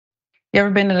You ever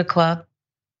been to the club?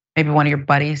 Maybe one of your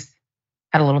buddies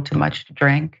had a little too much to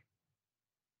drink.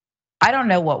 I don't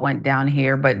know what went down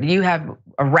here, but you have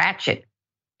a ratchet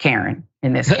Karen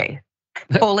in this case,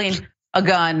 pulling a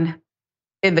gun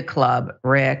in the club,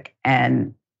 Rick,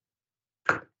 and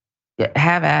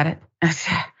have at it.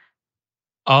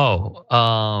 Oh,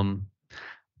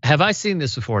 have I seen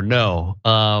this before? No.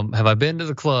 Have I been to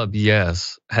the club?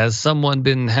 Yes. Has someone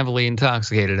been heavily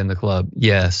intoxicated in the club?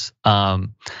 Yes. I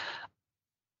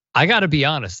got to be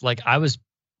honest. Like I was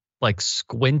like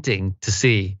squinting to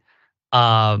see.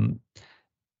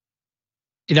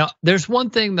 There's one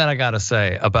thing that I got to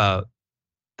say about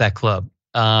that club.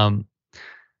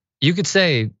 You could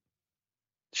say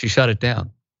she shut it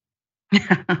down.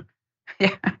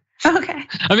 Yeah. Okay.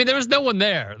 I mean, there was no one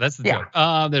there. That's the joke.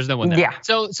 There's no one there. Yeah.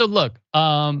 So look,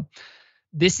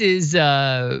 this is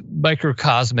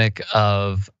microcosmic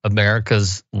of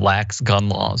America's lax gun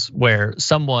laws, where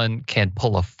someone can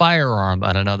pull a firearm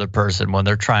on another person when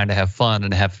they're trying to have fun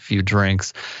and have a few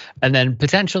drinks, and then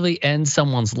potentially end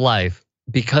someone's life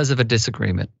because of a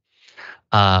disagreement.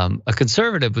 A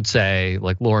conservative would say,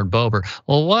 like Lauren Boebert,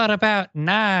 well, what about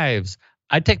knives?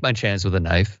 I'd take my chance with a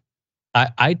knife.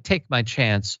 I'd take my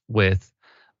chance with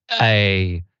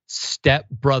a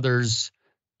stepbrother's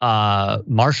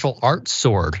martial arts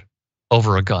sword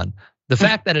over a gun. The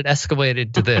fact that it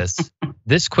escalated to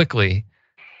this quickly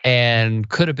and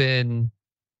could have been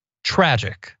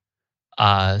tragic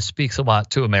speaks a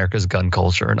lot to America's gun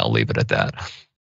culture, and I'll leave it at that.